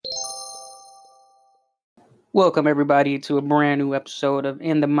Welcome everybody to a brand new episode of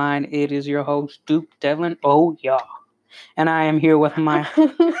In the Mind. It is your host Duke Devlin. Oh yeah, and I am here with my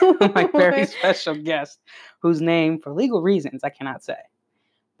my very special guest, whose name, for legal reasons, I cannot say,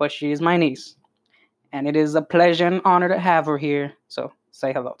 but she is my niece, and it is a pleasure and honor to have her here. So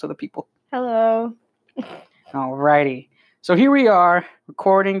say hello to the people. Hello. Alrighty, so here we are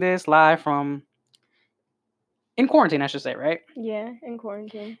recording this live from in quarantine, I should say, right? Yeah, in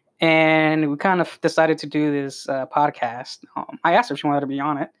quarantine. And we kind of decided to do this podcast. I asked her if she wanted to be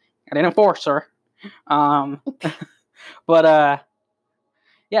on it. I didn't force her. But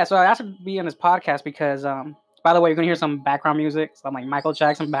yeah, so I asked her to be on this podcast because, by the way, you're going to hear some background music, some like Michael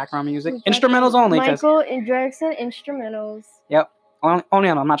Jackson background music. Instrumentals only. Michael Jackson instrumentals. Yep. Only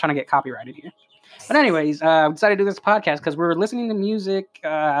on. I'm not trying to get copyrighted here. But anyways, we decided to do this podcast because we're listening to music.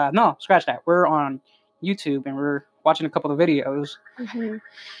 No, scratch that. We're on YouTube and we're watching a couple of videos. Mm-hmm.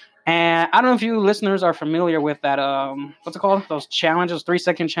 And I don't know if you listeners are familiar with that, what's it called? Those challenges,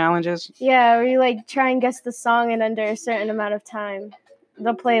 3-second challenges? Yeah, where you like try and guess the song in under a certain amount of time.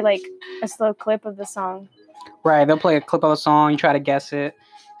 They'll play like a slow clip of the song. Right, they'll play a clip of the song, you try to guess it,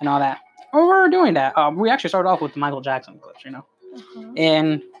 and all that. Well, we're doing that. We actually started off with the Michael Jackson clips, Uh-huh.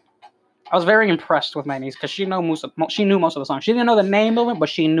 And I was very impressed with my niece because she knew most of the songs. She didn't know the name of it, but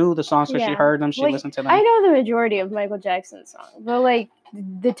she knew the songs, so she heard them, she listened to them. I know the majority of Michael Jackson's songs, but like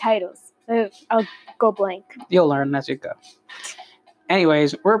the titles, I'll go blank. You'll learn as you go.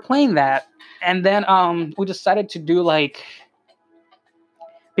 Anyways, we're playing that, and then we decided to do like,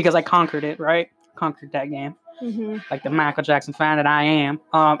 because I conquered it, right? Conquered that game, like the Michael Jackson fan that I am.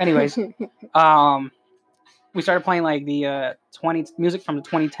 Anyways, we started playing like the music from the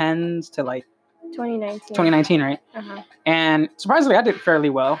 2010s to like 2019, right? Uh-huh. And surprisingly, I did fairly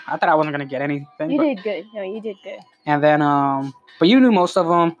well. I thought I wasn't gonna get anything. You did good. No, you did good. And then, but you knew most of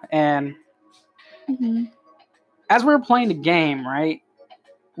them. And as we were playing the game, right,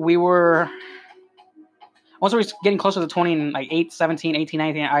 once we were getting closer to 20, like 17, 18,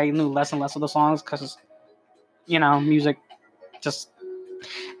 19, I knew less and less of the songs because,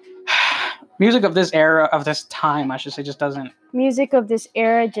 music of this era, of this time, I should say, just doesn't. Music of this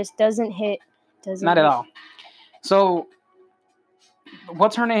era just doesn't hit. Not at all. So,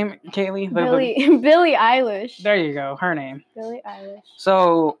 what's her name, Kaylee? Billie Eilish. There you go, her name. Billie Eilish.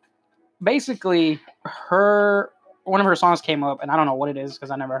 So, basically, one of her songs came up, and I don't know what it is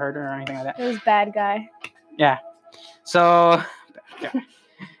because I never heard her or anything like that. It was Bad Guy. Yeah. So,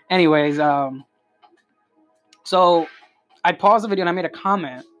 anyways, so I paused the video and I made a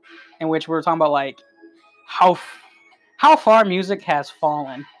comment in which we were talking about like how far music has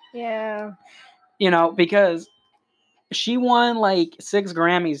fallen. Yeah. Because she won like 6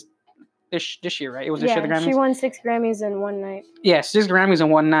 Grammys this year, right? It was this year the Grammys? She won 6 Grammys in one night. Yeah, 6 Grammys in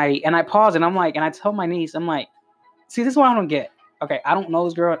one night. And I paused and I'm like, and I tell my niece, I'm like, see, this is what I don't get. Okay, I don't know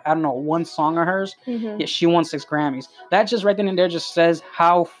this girl. I don't know one song of hers. Yet she won 6 Grammys. That just right then and there just says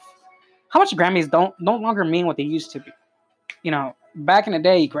how much Grammys don't no longer mean what they used to be. Back in the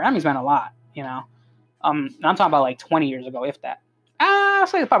day, Grammys meant a lot. I'm talking about like 20 years ago, if that. I'll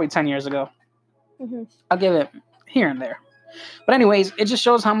say it's probably 10 years ago. I'll give it here and there. But anyways, it just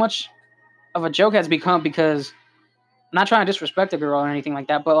shows how much of a joke has become because I'm not trying to disrespect a girl or anything like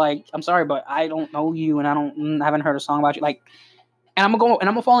that, but like, I'm sorry, but I don't know you and I haven't heard a song about you. Like, and I'm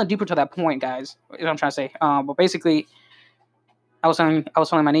gonna fall in deeper to that point, guys. Is what I'm trying to say. But basically, I was telling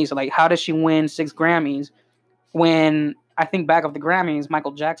my niece, like, how does she win 6 Grammys when I think back of the Grammys,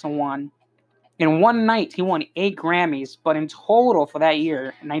 Michael Jackson won. In one night, he won 8 Grammys, but in total for that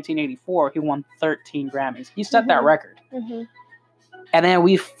year, in 1984, he won 13 Grammys. He set that record. And then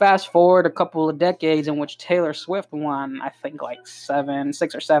we fast forward a couple of decades in which Taylor Swift won, I think, like 6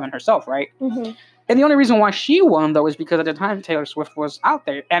 or 7 herself, right? And the only reason why she won, though, is because at the time Taylor Swift was out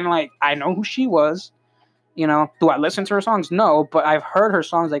there. And, like, I know who she was. Do I listen to her songs? No, but I've heard her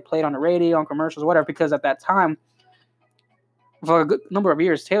songs, like, played on the radio, on commercials, whatever, because at that time, for a good number of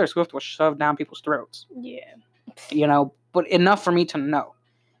years, Taylor Swift was shoved down people's throats. Yeah. But enough for me to know.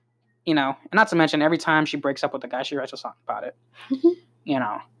 And not to mention, every time she breaks up with a guy, she writes a song about it.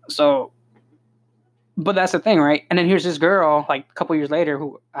 So, but that's the thing, right? And then here's this girl, like, a couple years later,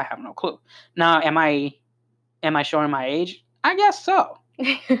 who I have no clue. Now, am I showing my age? I guess so.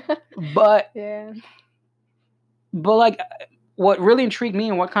 But, yeah. But, like, what really intrigued me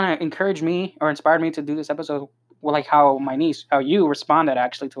and what kind of encouraged me or inspired me to do this episode, well, like how you responded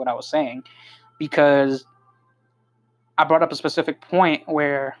actually to what I was saying, because I brought up a specific point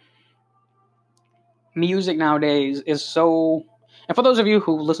where music nowadays is so, and for those of you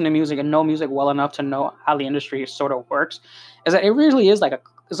who listen to music and know music well enough to know how the industry sort of works, is that it really is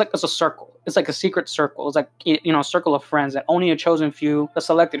it's a circle. it's like a secret circle. It's like, you know, a circle of friends that only a chosen few, a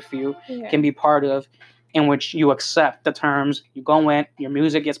selected few, can be part of, in which you accept the terms. You go in, your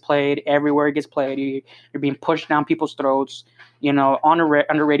music gets played everywhere it gets played. You're being pushed down people's throats, you know, on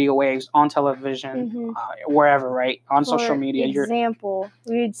the radio waves, on television, wherever, right? On social media. For example,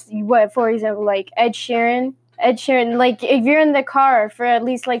 like Ed Sheeran, like if you're in the car for at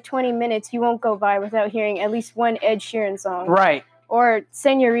least like 20 minutes, you won't go by without hearing at least one Ed Sheeran song. Right. Or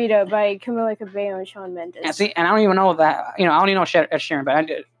Senorita by Camila Cabello and Shawn Mendes. And see, and I don't even know that, you know, I only know Ed Sheeran, but I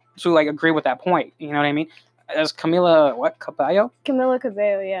did to like agree with that point. You know what I mean? As Camila, what, Cabello? Camila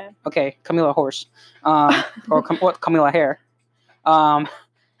Cabello, yeah. Okay, Camila Horse. Or Camila Hair.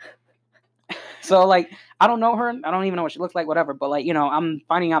 So like, I don't know her. I don't even know what she looks like, whatever. But like, you know, I'm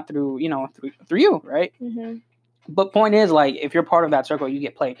finding out through, you know, through you, right? But point is, like, if you're part of that circle, you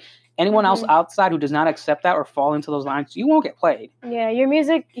get played. Anyone else outside who does not accept that or fall into those lines, you won't get played. Yeah, your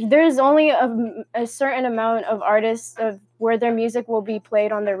music, there's only a certain amount of artists of where their music will be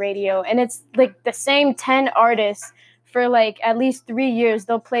played on the radio. And it's like the same 10 artists for like at least 3 years.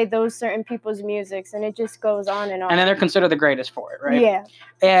 They'll play those certain people's musics, and it just goes on and on. And then they're considered the greatest for it, right? Yeah.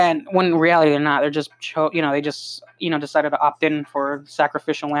 And when in reality they're not. They're just, you know, they just, you know, decided to opt in for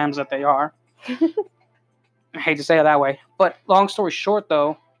sacrificial lambs that they are. I hate to say it that way. But long story short,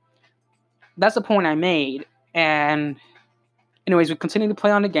 though, that's the point I made. And anyways, we continued to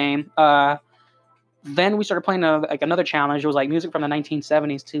play on the game. Then we started playing another challenge. It was like music from the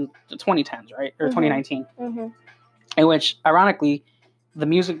 1970s to the 2010s, right? Or 2019. In which, ironically, the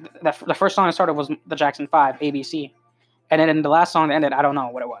music, the first song I started was the Jackson 5, ABC. And then the last song that ended, I don't know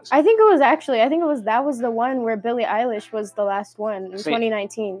what it was. that was the one where Billie Eilish was the last one in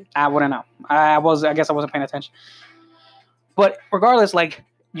 2019. I wouldn't know. I guess I wasn't paying attention. But regardless, like,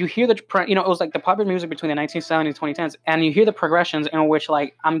 you hear you know, it was like the popular music between the 1970s and 2010s, and you hear the progressions in which,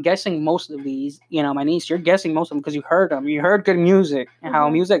 like, I'm guessing most of these, you know, my niece, you're guessing most of them because you heard them. You heard good music, and how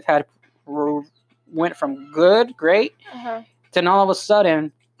music had went from good, great, to then all of a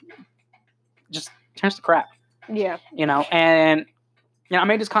sudden just turns to crap. Yeah. You know, and you know, I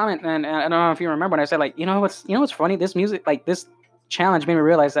made this comment, and I don't know if you remember when I said, like, you know what's funny? This music, like, this challenge made me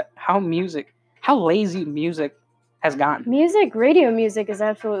realize that how lazy music has gotten. Radio music is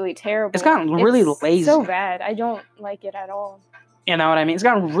absolutely terrible. It's gotten really lazy. So bad. I don't like it at all. You know what I mean? It's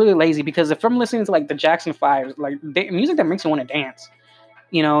gotten really lazy because if I'm listening to like the Jackson 5, like music that makes you want to dance,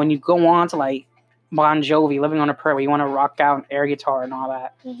 you know, and you go on to like Bon Jovi, Living on a Prayer, where you want to rock out and air guitar and all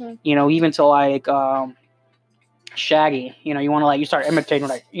that. You know, even to like Shaggy, you know, you want to like, you start imitating,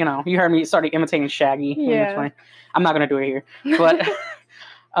 like, you know, you heard me started imitating Shaggy. Yeah. I'm not gonna do it here, but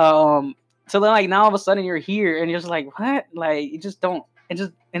so then like now all of a sudden you're here and you're just like, what? Like, it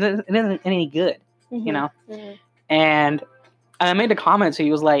isn't any good, you know? And I made the comment to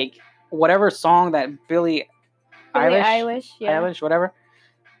you, was like, whatever song that Billie Eilish, whatever,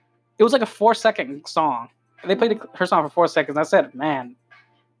 it was like a 4-second song. They played her song for 4 seconds. I said, man,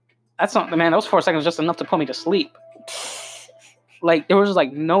 those 4 seconds was just enough to put me to sleep. Like, there was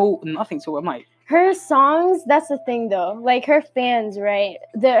like nothing to it. I'm like, her songs, that's the thing though. Like, her fans, right?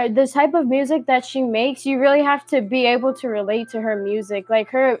 The type of music that she makes, you really have to be able to relate to her music. Like,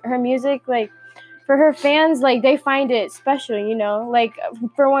 her music, like, for her fans, like, they find it special, you know? Like,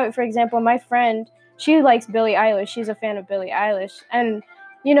 for example, my friend, she likes Billie Eilish. She's a fan of Billie Eilish. And,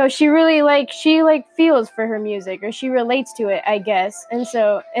 you know, she really, like, feels for her music, or she relates to it, I guess. And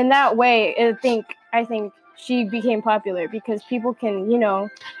so, in that way, I think she became popular because people can, you know.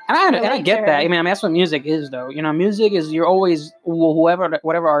 And I get that. I mean, that's what music is, though. You know, music is, you're always,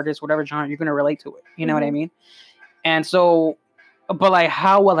 whatever artist, whatever genre, you're going to relate to it. You know what I mean? And so, but like,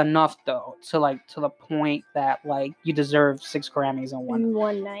 how well enough, though, to the point that, like, you deserve 6 Grammys in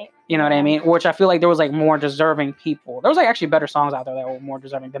one night. You know what I mean? Which I feel like there was, like, more deserving people. There was, like, actually better songs out there that were more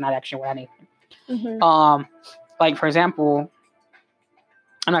deserving than that actually won anything. Like, for example,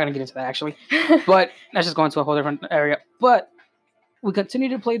 I'm not going to get into that, actually. But that's just going to a whole different area. But we continue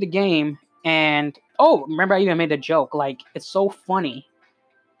to play the game. And, remember I even made a joke. Like, it's so funny.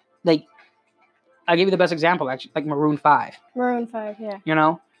 Like, I'll give you the best example, actually. Like, Maroon 5. Maroon 5, yeah. You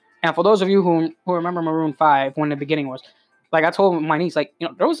know? And for those of you who remember Maroon 5, when the beginning was, like, I told my niece, like,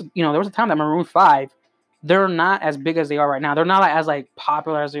 there was a time that Maroon 5, they're not as big as they are right now. They're not as, like,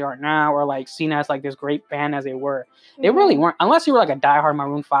 popular as they are now, or, like, seen as, like, this great band as they were. They really weren't. Unless you were, like, a diehard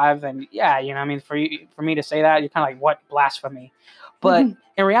Maroon 5, then, yeah, you know, I mean, for me to say that, you're kind of like, what? Blasphemy. But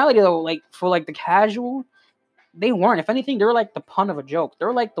in reality, though, like, for, like, the casual, they weren't. If anything, they were, like, the pun of a joke. They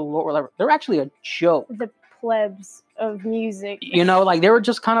were, like, the lower level. They're actually a joke. The plebs of music. You know, like, they were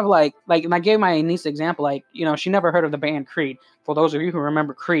just kind of, like, and I gave my niece an example, like, you know, she never heard of the band Creed. For those of you who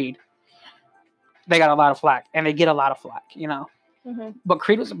remember Creed, they got a lot of flack, and they get a lot of flack, you know. But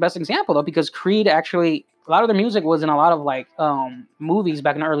Creed was the best example though, because Creed actually, a lot of their music was in a lot of like movies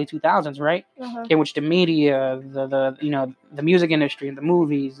back in the early 2000s, right? In which the media, the you know, the music industry and the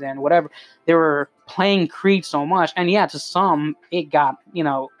movies and whatever, they were playing Creed so much, and yeah, to some it got, you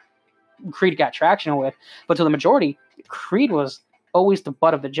know, Creed got traction with, but to the majority, Creed was always the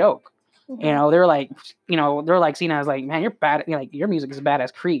butt of the joke. You know, they're like, you know, they're like seen as like, man, you're bad, you know, like your music is bad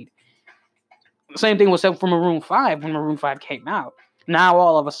as Creed. Same thing was said for Maroon 5 when Maroon 5 came out. Now,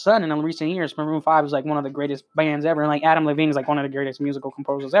 all of a sudden, in recent years, Maroon 5 is like one of the greatest bands ever. And like Adam Levine is like one of the greatest musical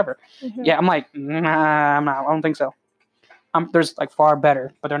composers ever. Yeah, I'm like, nah, I'm not. I don't think so. There's like far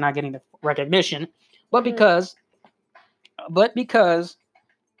better, but they're not getting the recognition. But because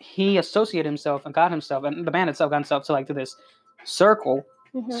he associated himself and got himself, and the band itself got himself to like to this circle,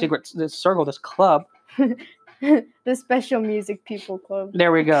 this club. The Special Music People Club.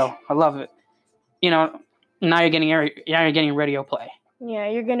 There we go. I love it. You know, now you're getting radio play. Yeah,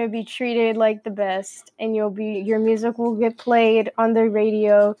 you're gonna be treated like the best, and your music will get played on the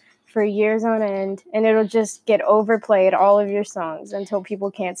radio for years on end, and it'll just get overplayed, all of your songs, until people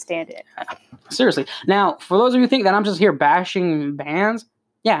can't stand it. Seriously. Now, for those of you who think that I'm just here bashing bands,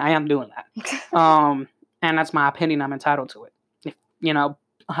 yeah, I am doing that. And that's my opinion. I'm entitled to it. You know,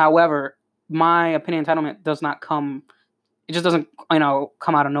 however, my opinion entitlement does not come. It just doesn't, you know,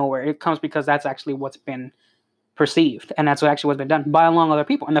 come out of nowhere. It comes because that's actually what's been perceived, and that's actually what's been done by along other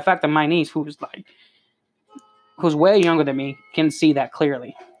people. And the fact that my niece, who's way younger than me, can see that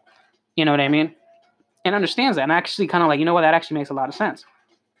clearly. You know what I mean? And understands that, and actually kind of like, you know what, that actually makes a lot of sense.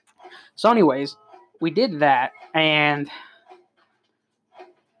 So, anyways, we did that, and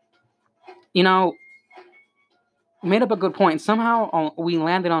you know, made up a good point. Somehow we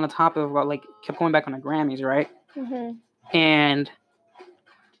landed on the topic of like kept going back on the Grammys, right? And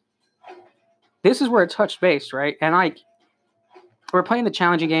this is where it touched base, right? And like, we're playing the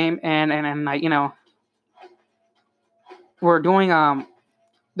challenging game, and like, you know, we're doing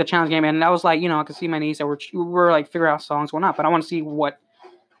the challenge game, and I was like, you know, I could see my niece, and we're like figure out songs, whatnot, but I want to see what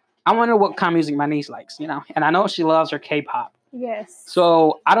kind of music my niece likes, you know, and I know she loves her K-pop. Yes.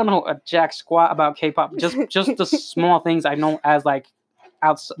 So I don't know a jack squat about K-pop, just the small things I know as like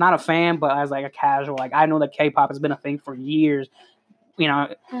not a fan, but as like a casual. Like I know that K-pop has been a thing for years, you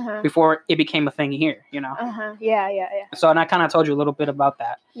know, before it became a thing here, you know. Yeah. So, and I kind of told you a little bit about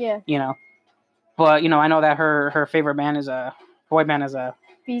that. Yeah. You know, but you know, I know that her favorite band is boy band is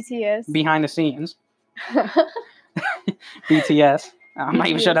BTS. Behind the Scenes. BTS. I'm not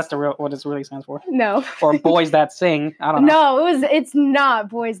even sure that's what it really stands for. No. Or Boys That Sing. I don't know. No, it's not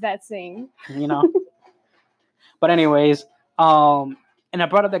Boys That Sing. You know. But anyways, and I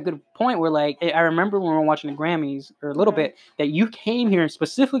brought up that good point where, like, I remember when we were watching the Grammys, or a little bit, that you came here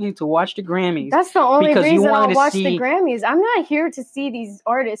specifically to watch the Grammys. That's the only reason I watch the Grammys. I'm not here to see these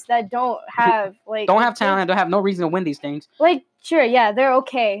artists that don't have, like... don't have talent, don't have no reason to win these things. Like, sure, yeah, they're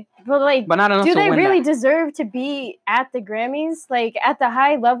okay. But, like, but not enough do to they win really that. deserve to be at the Grammys? Like, at the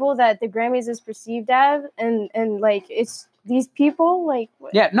high level that the Grammys is perceived as? And like, it's these people? Like...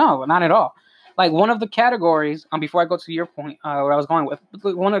 What? Yeah, no, not at all. Like, one of the categories, before I go to your point, where I was going with,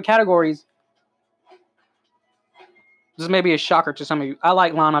 one of the categories, this may be a shocker to some of you. I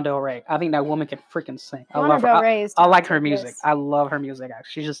like Lana Del Rey. I think that woman can freaking sing. I love her. I like her music. Yes. I love her music,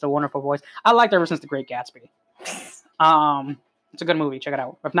 actually. She's just a wonderful voice. I liked her ever since The Great Gatsby. It's a good movie. Check it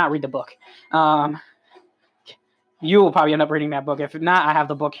out. If not, read the book. You will probably end up reading that book. If not, I have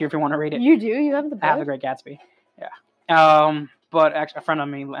the book here if you want to read it. You do? You have the book? I have The Great Gatsby. Yeah. But actually, a friend of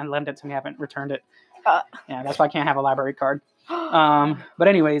me lent it to me. I haven't returned it. Yeah, that's why I can't have a library card. But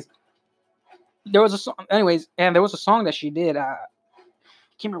anyways, there was a song. And there was a song that she did. I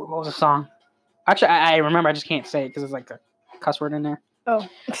can't remember what was the song. Actually, I remember. I just can't say it because there's like a cuss word in there. Oh.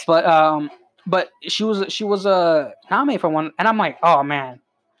 But she was nominated for one, and I'm like, oh man.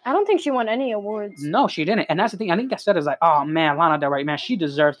 I don't think she won any awards. No, she didn't. And that's the thing. I think I said is like, oh man, Lana Del Rey, man, she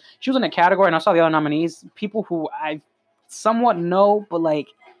deserves. She was in the category, and I saw the other nominees, people who I somewhat know, but like,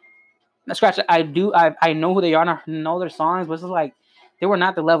 scratch it. I know who they are, and I know their songs, but it's like they were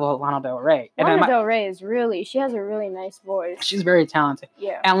not the level of Lana Del Rey. And Lana Del Rey she has a really nice voice. She's very talented.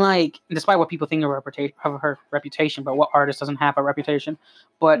 Yeah. And like, despite what people think of her reputation, but what artist doesn't have a reputation?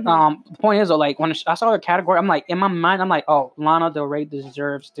 But the point is, though, like when I saw her category, I'm like, in my mind, I'm like, oh, Lana Del Rey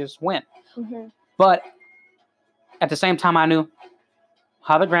deserves this win. But at the same time, I knew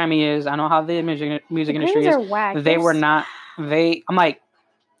how the Grammy is. I know how the music industry is. Whack. They were not. I'm like,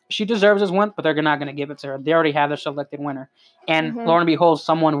 she deserves this win, but they're not going to give it to her. They already have their selected winner. And lo and behold,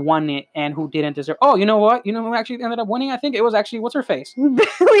 someone won it and who didn't deserve. Oh, you know what? You know who actually ended up winning? I think it was actually, what's her face?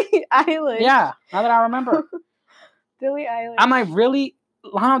 Billie Eilish. Yeah, now that I remember. Billie Eilish. I'm like, really?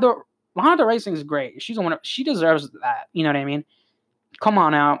 Lana Del Rey sings great. She's a winner. She deserves that. You know what I mean? Come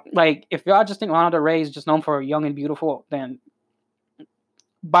on now. Like, if y'all just think Lana Del Rey is just known for Young and Beautiful, then,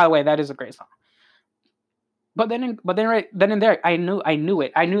 by the way, that is a great song. But then in there, I knew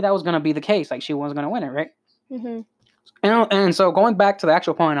it. I knew that was gonna be the case. Like, she wasn't gonna win it, right? And so going back to the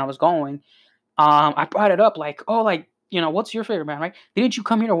actual point I was going, I brought it up like, oh, like, you know, what's your favorite band, right? Didn't you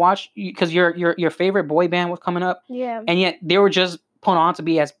come here to watch because your favorite boy band was coming up? Yeah. And yet they were just put on to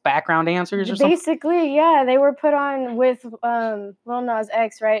be as background dancers or something? Basically, yeah. They were put on with Lil Nas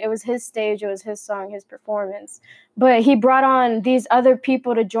X, right? It was his stage, it was his song, his performance. But he brought on these other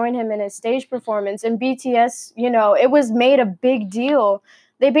people to join him in his stage performance. And BTS, you know, it was made a big deal.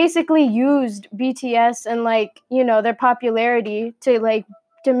 They basically used BTS and, like, you know, their popularity to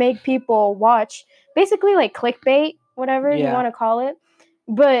make people watch. Basically like clickbait, whatever you want to call it.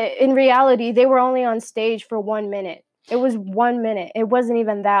 But in reality, they were only on stage for 1 minute. It was 1 minute. It wasn't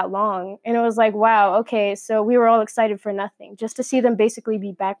even that long. And it was like, wow, okay, so we were all excited for nothing, just to see them basically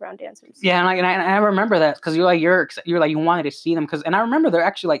be background dancers. Yeah, and I remember that because you're like you wanted to see them and I remember they're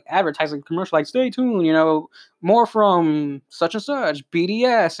actually like advertising commercial like stay tuned, you know, more from such and such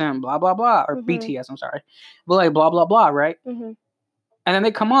BDS and blah blah blah or BTS. I'm sorry, but like blah blah blah, right? And then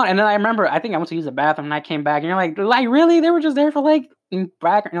they come on, and then I remember I think I went to use the bathroom and I came back and you're like really they were just there for like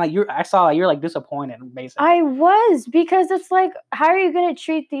back and like I saw you're like disappointed basically. I was, because it's like, how are you gonna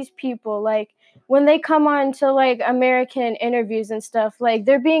treat these people like when they come on to like American interviews and stuff? Like,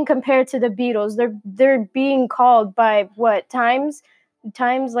 they're being compared to the Beatles. They're being called by what Times,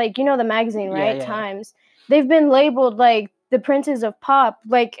 like, you know, the magazine, right? Yeah. Times. They've been labeled like the princes of pop,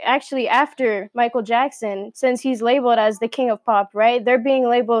 like actually after Michael Jackson, since he's labeled as the king of pop, right? They're being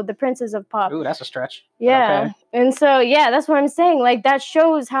labeled the princes of pop. Ooh, that's a stretch. Yeah. Okay. And so, yeah, that's what I'm saying. Like, that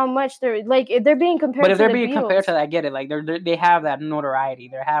shows how much they're being compared to the Beatles. But if they're being compared to that, I get it. Like, they have that notoriety.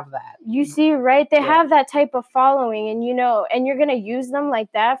 They have that. You see, right? They have that type of following, and, you know, and you're going to use them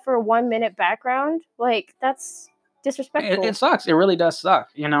like that for a 1 minute background? Like, that's disrespectful. It sucks. It really does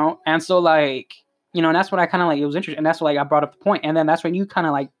suck, you know? And so, like, you know, and that's what I kind of like, it was interesting. And that's what, like, I brought up the point. And then that's when you kind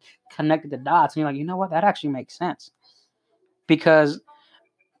of, like, connected the dots. And you're like, you know what? That actually makes sense. Because,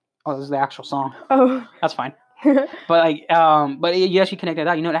 oh, this is the actual song. Oh. That's fine. But, like, yes, you connected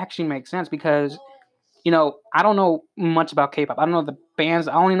that. You know, it actually makes sense because, you know, I don't know much about K-pop. I don't know the bands.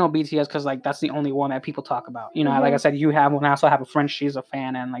 I only know BTS because, like, that's the only one that people talk about. You know, like I said, you have one. I also have a friend. She's a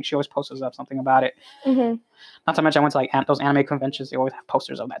fan. And, like, she always posts up something about it. Not to mention, I went to, like, those anime conventions. They always have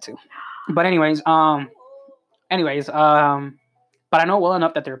posters of that, too. But anyways, but I know well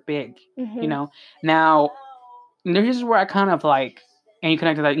enough that they're big, you know. Now, this is where I kind of like, and you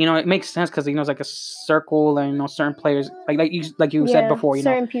connect to that, you know, it makes sense because, you know, it's like a circle and, you know, certain players, like you said before, you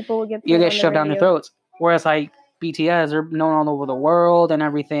certain know, people will get shoved down their throats. Whereas, like, BTS, they're known all over the world and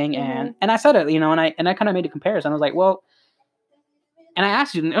everything. And I said it, you know, and I kind of made a comparison. I was like, well, and I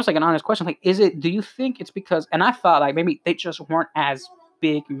asked you, and it was like an honest question, like, do you think it's because, and I thought, like, maybe they just weren't as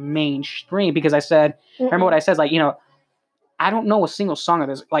big mainstream, because I said, remember what I said, like, you know, I don't know a single song of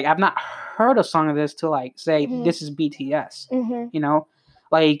this. Like, I've not heard a song of this to, like, say, this is BTS. You know?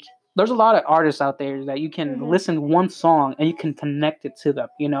 Like, there's a lot of artists out there that you can listen to one song and you can connect it to them,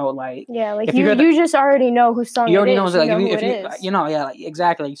 you know? Like, yeah, like, you just already know whose song it is. You already know, like, if you you know, yeah, like,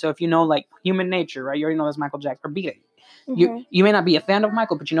 exactly. So if you know, like, Human Nature, right? You already know that's Michael Jackson. Or Beat It. You may not be a fan of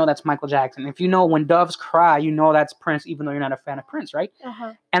Michael, but you know that's Michael Jackson. If you know When Doves Cry, you know that's Prince, even though you're not a fan of Prince, right?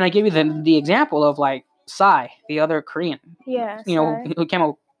 And I gave you the example of, like, Psy, the other Korean, you know, who came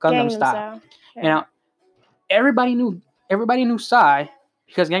out Gangnam Style. Yeah. You know, everybody knew Psy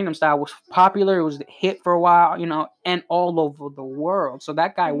because Gangnam Style was popular. It was a hit for a while, you know, and all over the world. So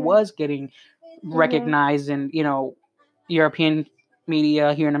that guy was getting recognized in, you know, European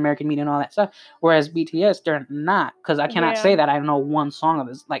media, here in American media, and all that stuff. Whereas BTS, they're not, because I cannot say that I know one song of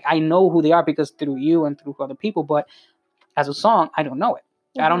this. Like, I know who they are because through you and through other people, but as a song, I don't know it.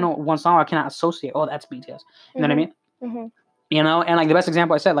 I don't know one song I cannot associate. Oh, that's BTS. You know what I mean? You know, and like the best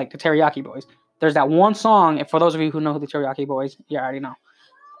example I said, like the Teriyaki Boys. There's that one song, and for those of you who know who the Teriyaki Boys, you already know.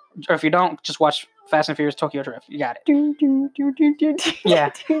 Or if you don't, just watch Fast and Furious Tokyo Drift. You got it.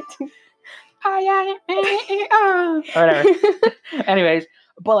 Yeah. Whatever. Anyways,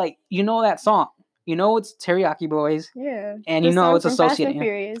 but like, you know that song. You know it's Teriyaki Boys. Yeah. And you know it's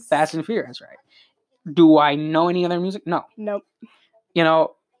associated. Fast and Furious, right? Do I know any other music? No. Nope. You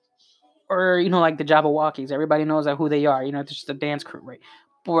know, or, you know, like the Jabbawockeez. Everybody knows who they are. You know, it's just a dance crew, right?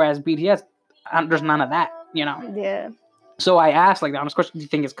 Whereas BTS, there's none of that, Yeah. So I asked, like, the honest question, do you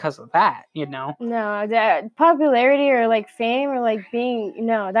think it's because of that, No, that popularity or like fame or like being,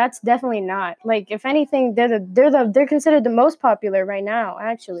 no, that's definitely not. Like, if anything, they're considered the most popular right now,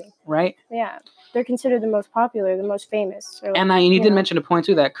 actually. Right? Yeah, they're considered the most popular, the most famous. Or, And you did mention a point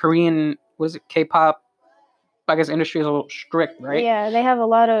too that Korean, K-pop, I guess industry is a little strict, right? Yeah, they have a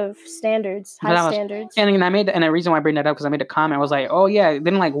lot of standards, high standards. And the reason why I bring that up because I made a comment, I was like, oh yeah,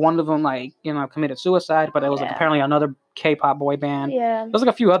 didn't like one of them like committed suicide, but it was like apparently another K-pop boy band. Yeah, there was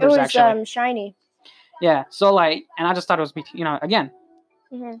like a few others actually. SHINee. Yeah, so like, and I just thought it was again,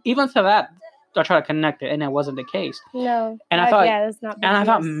 even to that, I try to connect it, and that wasn't the case. No, and I thought that's not. And I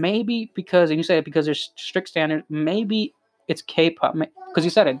thought maybe because, and you said it because there's strict standards, maybe it's K-pop because you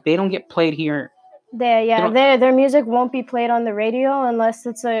said it, they don't get played here. Their music won't be played on the radio unless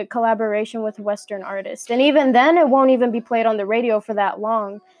it's a collaboration with a Western artist. And even then, it won't even be played on the radio for that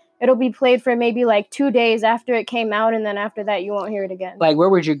long. It'll be played for maybe like 2 days after it came out, and then after that, you won't hear it again. Like, where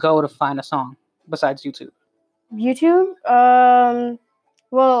would you go to find a song besides YouTube? YouTube?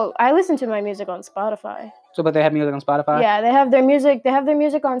 Well, I listen to my music on Spotify. So, but they have music on Spotify? Yeah, they have their music. They have their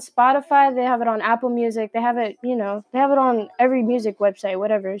music on Spotify. They have it on Apple Music. They have it, they have it on every music website,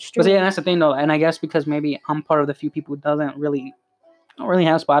 whatever. But yeah, that's the thing though. And I guess because maybe I'm part of the few people who don't really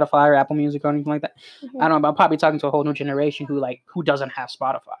have Spotify or Apple Music or anything like that. I don't know, but I'm probably talking to a whole new generation who doesn't have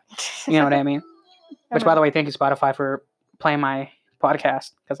Spotify. You know what I mean? Which, by the way, thank you Spotify for playing my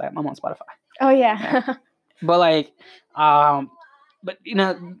podcast because I'm on Spotify. Oh yeah. But like, but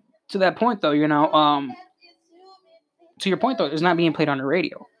to that point though, to your point though, it's not being played on the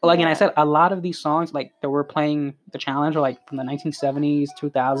radio. Like, and I said, a lot of these songs like that we're playing the challenge are like from the 1970s,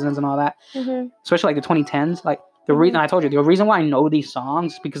 2000s, and all that. Especially like the 2010s. Like the reason I told you, the reason why I know these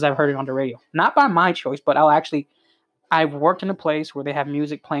songs is because I've heard it on the radio, not by my choice, but I've worked in a place where they have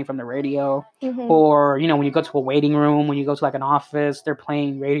music playing from the radio, or when you go to a waiting room, when you go to like an office, they're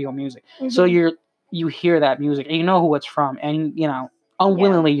playing radio music. So you hear that music and you know who it's from, and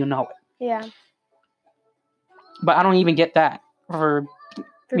unwillingly you know it. Yeah. But I don't even get that for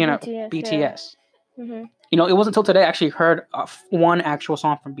BTS. Yeah. It wasn't until today I actually heard one actual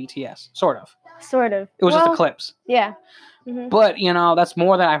song from BTS. Sort of. It was just the clips. Yeah. But that's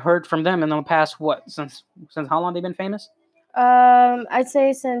more than I've heard from them in the past. What, since how long they've been famous? I'd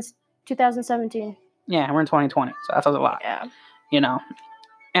say since 2017. Yeah, we're in 2020, so that says a lot. Yeah.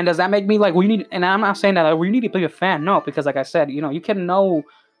 And does that make me like, and I'm not saying that you need to be a fan. No, because like I said, you can know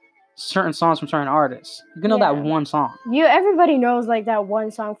certain songs from certain artists. You can know that one song. Everybody knows like that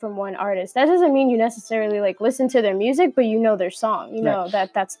one song from one artist. That doesn't mean you necessarily like listen to their music, but you know their song. You know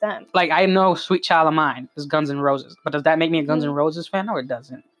that's them. Like, I know "Sweet Child of Mine" is Guns N' Roses, but does that make me a Guns N' Roses fan? No, it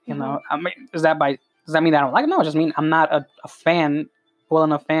doesn't. I mean, does that mean that I don't like it? No, it just means I'm not a fan, well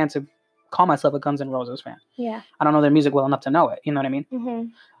enough fan to call myself a Guns N' Roses fan. Yeah. I don't know their music well enough to know it. You know what I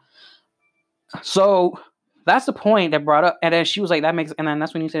mean? So that's the point that brought up, and then she was like, and then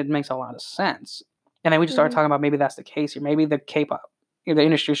that's when you said it makes a lot of sense. And then we just started talking about maybe that's the case here. Maybe the K-pop, the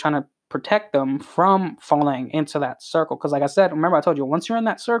industry is trying to protect them from falling into that circle. Because like I said, remember I told you, once you're in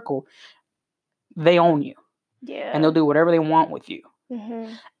that circle, they own you. Yeah. And they'll do whatever they want with you.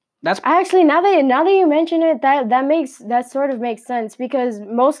 That's actually, now that you mention it, that sort of makes sense, because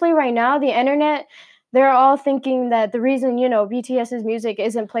mostly right now the internet, they're all thinking that the reason, BTS's music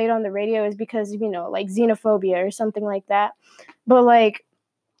isn't played on the radio is because, like xenophobia or something like that. But like,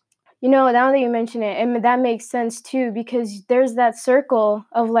 now that you mention it, and that makes sense too, because there's that circle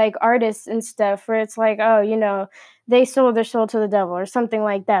of like artists and stuff where it's like, oh, they sold their soul to the devil or something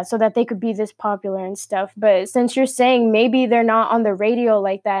like that so that they could be this popular and stuff. But since you're saying maybe they're not on the radio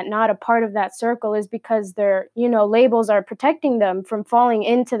like that, not a part of that circle, is because their, labels are protecting them from falling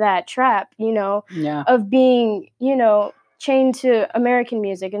into that trap, of being, chained to American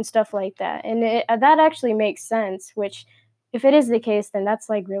music and stuff like that. And that actually makes sense, which, if it is the case, then that's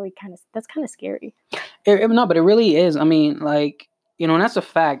like really kind of scary. No, but it really is. I mean, like, and that's a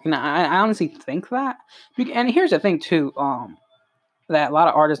fact. I honestly think that. And here's the thing too, that a lot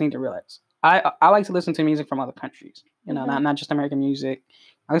of artists need to realize. I like to listen to music from other countries. Not just American music.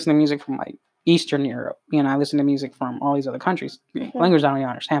 I listen to music from like Eastern Europe. I listen to music from all these other countries. Language I don't even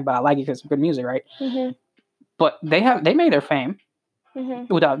understand, but I like it because it's good music, right? But they made their fame.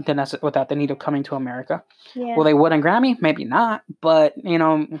 Without the need of coming to America. Yeah. Will they win a Grammy? Maybe not, but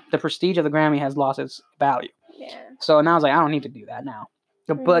the prestige of the Grammy has lost its value. Yeah. So now I was like, I don't need to do that now.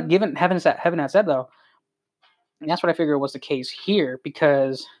 But given having that said though, that's what I figured was the case here,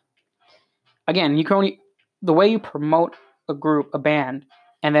 because again, you can only, the way you promote a group, a band,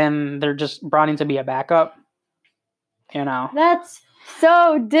 and then they're just brought in to be a backup. You know, that's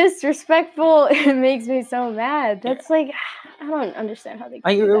so disrespectful. It makes me so mad. That's like, I don't understand how they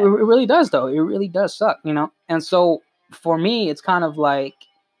can do that. It really does, though. It really does suck, you know. And so for me, it's kind of like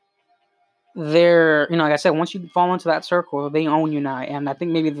they're, you know, like I said, once you fall into that circle, they own you now. And I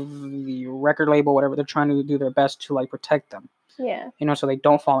think maybe the record label, whatever, they're trying to do their best to like protect them. Yeah. You know, so they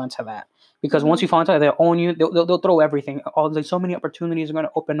don't fall into that. Because once you fall into that, they'll own you. They'll throw everything. There's so many opportunities are going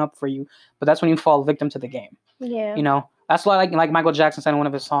to open up for you. But that's when you fall victim to the game. Yeah. You know, that's why like Michael Jackson said in one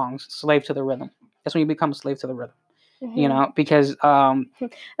of his songs, "Slave to the Rhythm." That's when you become a slave to the rhythm. You know, because that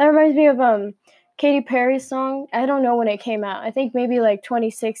reminds me of Katy Perry's song. I don't know when it came out. I think maybe like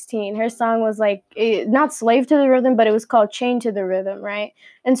 2016. Her song was like not "Slave to the Rhythm," but it was called "Chained to the Rhythm," right?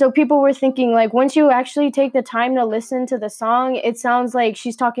 And so people were thinking like, once you actually take the time to listen to the song, it sounds like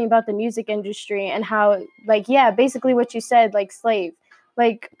she's talking about the music industry and how, like, yeah, basically what you said, like slave,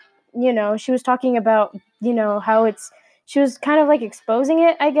 like, you know, she was talking about, you know, how it's. She was kind of like exposing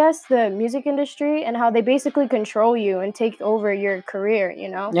it, I guess, the music industry, and how they basically control you and take over your career, you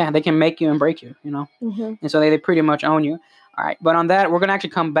know? Yeah, they can make you and break you, you know? And so they pretty much own you. All right, but on that, we're going to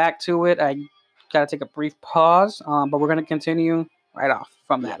actually come back to it. I got to take a brief pause, but we're going to continue right off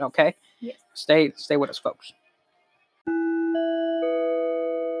from that, okay? Yes. Stay with us, folks.